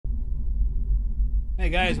Hey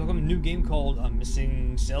guys, welcome to a new game called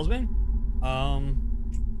Missing Salesman. I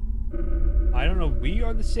don't know if we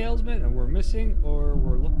are the salesman and we're missing or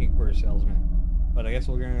we're looking for a salesman. But I guess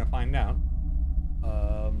we're gonna find out.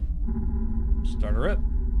 Start her up.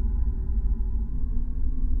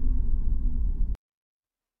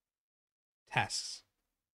 Tasks.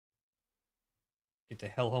 Get the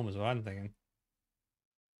hell home is what I'm thinking.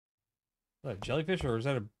 Is that a jellyfish or is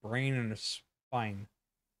that a brain and a spine?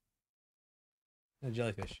 A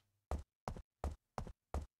jellyfish.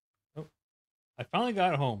 Oh, I finally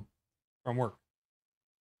got home from work.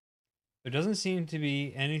 There doesn't seem to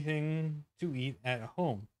be anything to eat at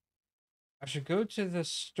home. I should go to the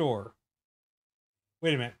store.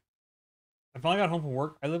 Wait a minute. I finally got home from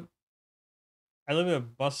work. I live at a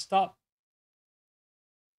bus stop.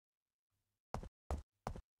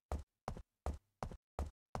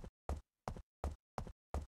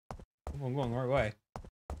 I'm going the right way.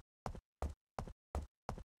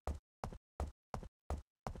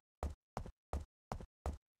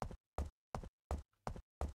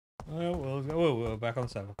 Oh, we'll go. Whoa, back on the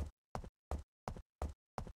 7.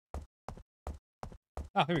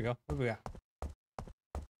 Oh, here we go. What do we got?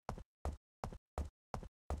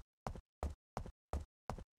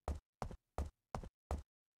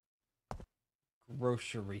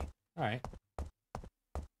 Grocery. All right.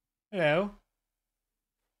 Hello.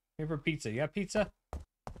 Here for pizza. You got pizza?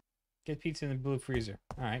 Get pizza in the blue freezer.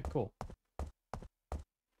 All right, cool.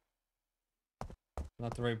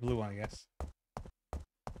 Not the right blue one, I guess.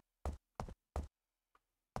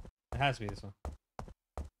 It has to be this one.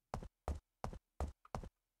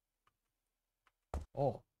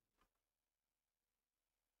 Oh.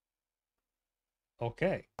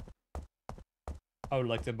 Okay. I would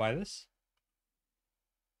like to buy this.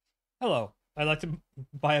 Hello. I'd like to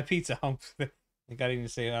buy a pizza. I gotta even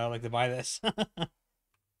say I'd like to buy this.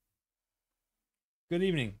 Good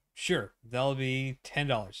evening. Sure. That'll be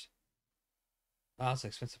 $10. Oh, that's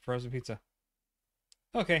expensive frozen pizza.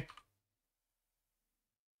 Okay.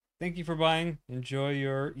 Thank you for buying. Enjoy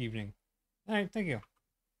your evening. Alright, thank you.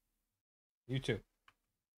 You too.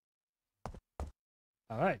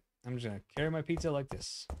 Alright. I'm just gonna carry my pizza like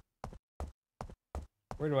this.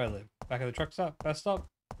 Where do I live? Back at the truck stop? Bus stop?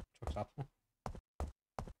 Truck stop. I'm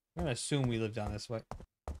gonna assume we live down this way.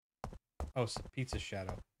 Oh, it's a pizza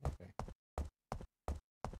shadow. Okay.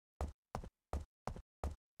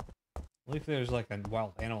 At least there's like a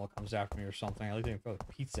wild animal that comes after me or something. At least I can throw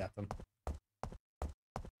a pizza at them.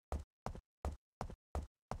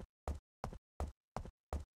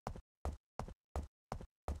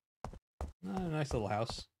 Nice little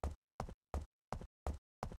house.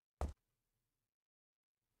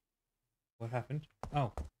 What happened?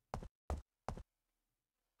 Oh.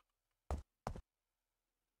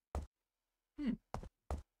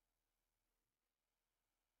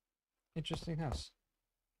 Interesting house.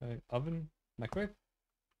 Oven? Microwave?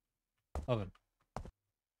 Oven.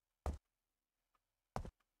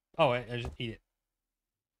 Oh, I just eat it.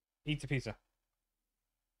 Eat the pizza.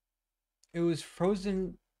 It was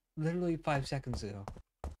frozen literally 5 seconds ago.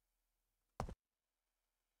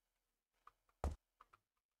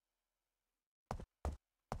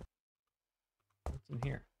 What's in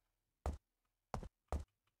here?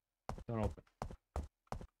 Don't open.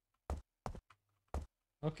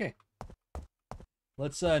 Okay.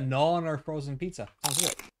 Let's gnaw on our frozen pizza. Sounds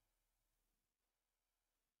good.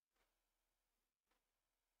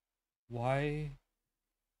 Why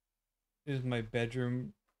is my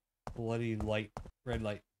bedroom bloody light? Red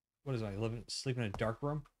light. What is I living? Sleep in a dark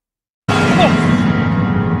room?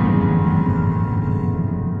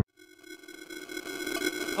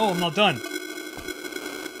 Oh, I'm not done.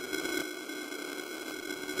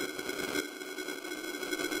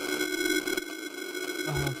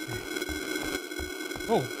 Oh, okay.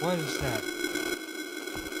 Oh, what is that?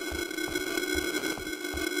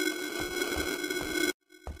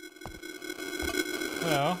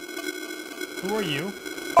 Hello? Who are you?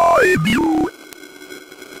 I'm you.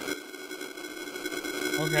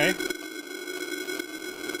 Okay.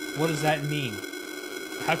 What does that mean?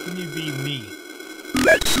 How can you be me?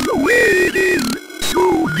 That's the way it is.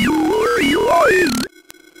 So you realize.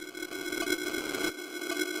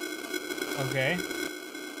 Okay.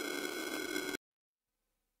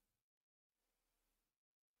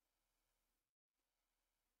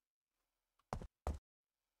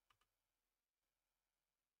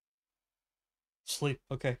 Sleep.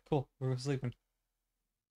 Okay, cool. We're sleeping.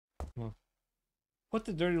 Come on. Put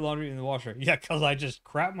the dirty laundry in the washer. Yeah, because I just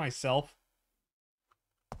crap myself.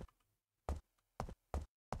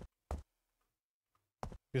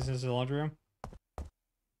 This is the laundry room?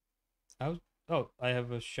 Oh, I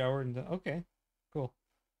have a shower and okay. Cool.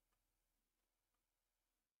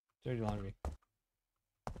 Dirty laundry.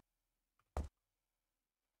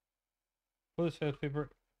 Put this toilet paper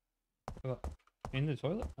in the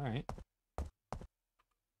toilet? Alright.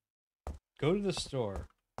 Go to the store.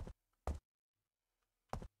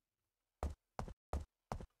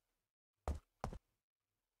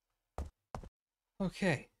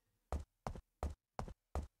 Okay.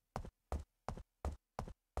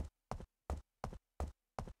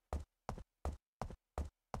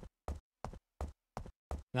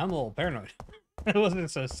 Now I'm a little paranoid. It wasn't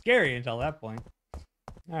so scary until that point.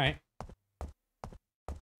 Alright.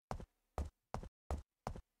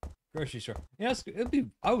 Grocery store. Yes, it'd be.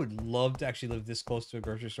 I would love to actually live this close to a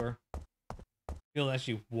grocery store. You'll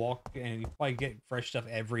actually walk and you probably get fresh stuff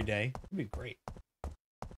every day. It'd be great.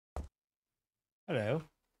 Hello.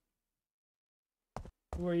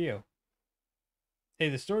 Who are you? Hey,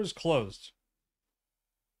 the store is closed.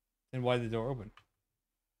 Then why did the door open?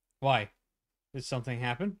 Why? Did something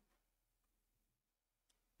happen?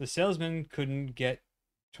 The salesman couldn't get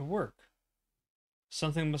to work.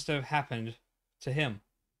 Something must have happened to him.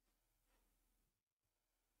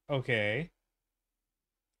 Okay.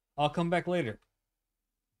 I'll come back later.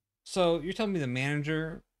 So, you're telling me the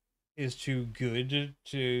manager is too good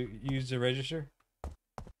to use the register?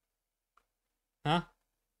 Huh?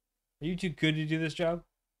 Are you too good to do this job?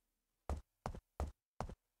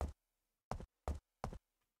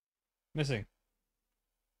 Missing.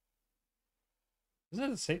 Is that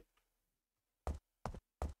a safe?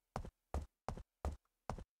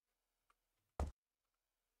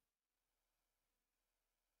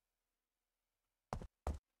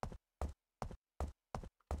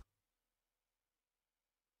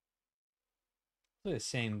 It's the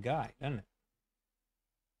same guy, doesn't it?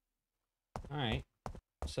 Alright.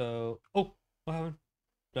 So... Oh! What happened?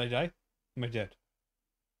 Did I die? Am I dead?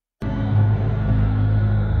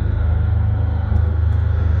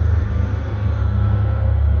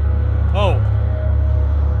 Oh!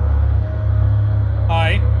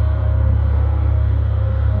 Hi.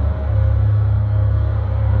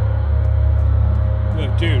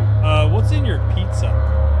 Look, dude, what's in your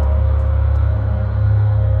pizza?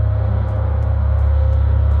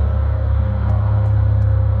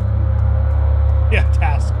 Yeah,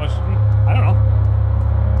 task question. I don't know.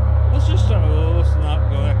 Let's just let's not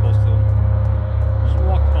go that close to him. Just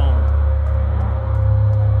walk home.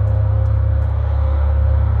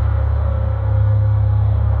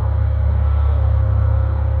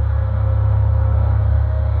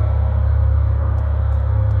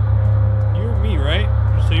 You're me, right?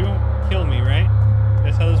 So you won't kill me, right?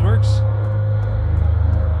 That's how this works?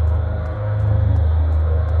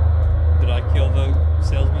 Did I kill the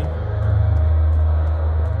salesman?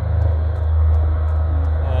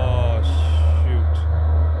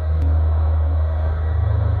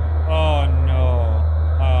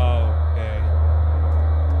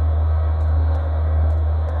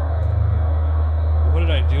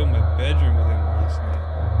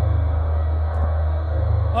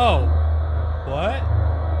 Oh, what?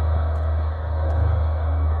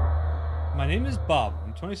 My name is Bob.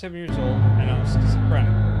 I'm 27 years old, and I'm schizophrenic.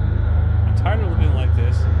 I'm tired of living like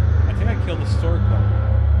this. I think I killed the store clerk.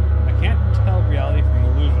 I can't tell reality from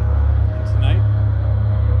illusion. And tonight,